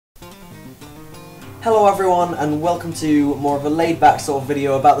Hello everyone, and welcome to more of a laid-back sort of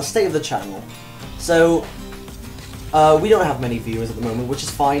video about the state of the channel. So, we don't have many viewers at the moment, which is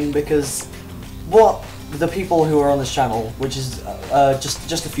fine, because what the people who are on this channel, which is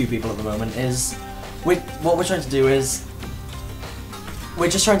just a few people at the moment, is what we're trying to do is we're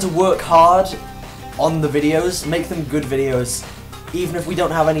just trying to work hard on the videos, make them good videos, even if we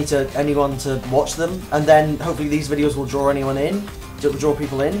don't have anyone to watch them, and then hopefully these videos will draw draw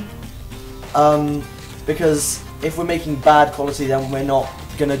people in. Because if we're making bad quality, then we're not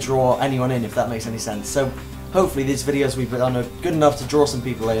gonna draw anyone in, if that makes any sense. So hopefully these videos we've done are good enough to draw some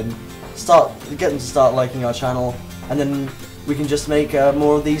people in, get them to start liking our channel, and then we can just make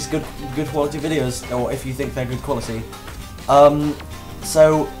more of these good quality videos, or if you think they're good quality.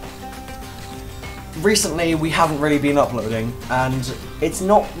 So recently we haven't really been uploading, and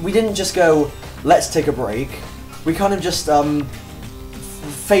we didn't just go, let's take a break. We kind of just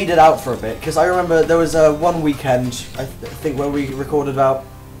faded out for a bit, because I remember there was one weekend, I think, where we recorded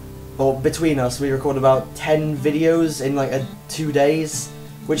between us, we recorded about 10 videos in like 2 days,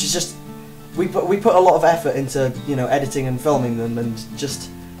 which is just, we put a lot of effort into, you know, editing and filming them, and just,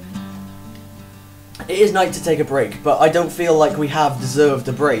 it is nice to take a break, but I don't feel like we have deserved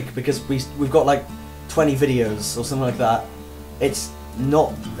a break, because we've got like 20 videos or something like that. It's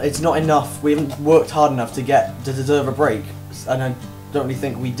not enough. We haven't worked hard enough to deserve a break, and I don't really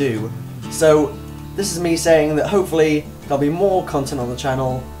think we do. So this is me saying that hopefully there'll be more content on the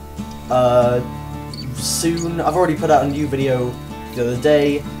channel soon. I've already put out a new video the other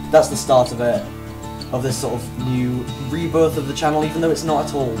day. That's the start of it, of this sort of new rebirth of the channel, even though it's not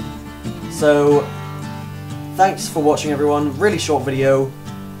at all. So thanks for watching, everyone. Really short video.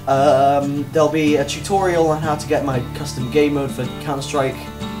 There'll be a tutorial on how to get my custom game mode for Counter-Strike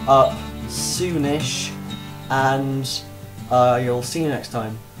up soonish, and you'll see you next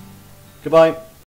time. Goodbye.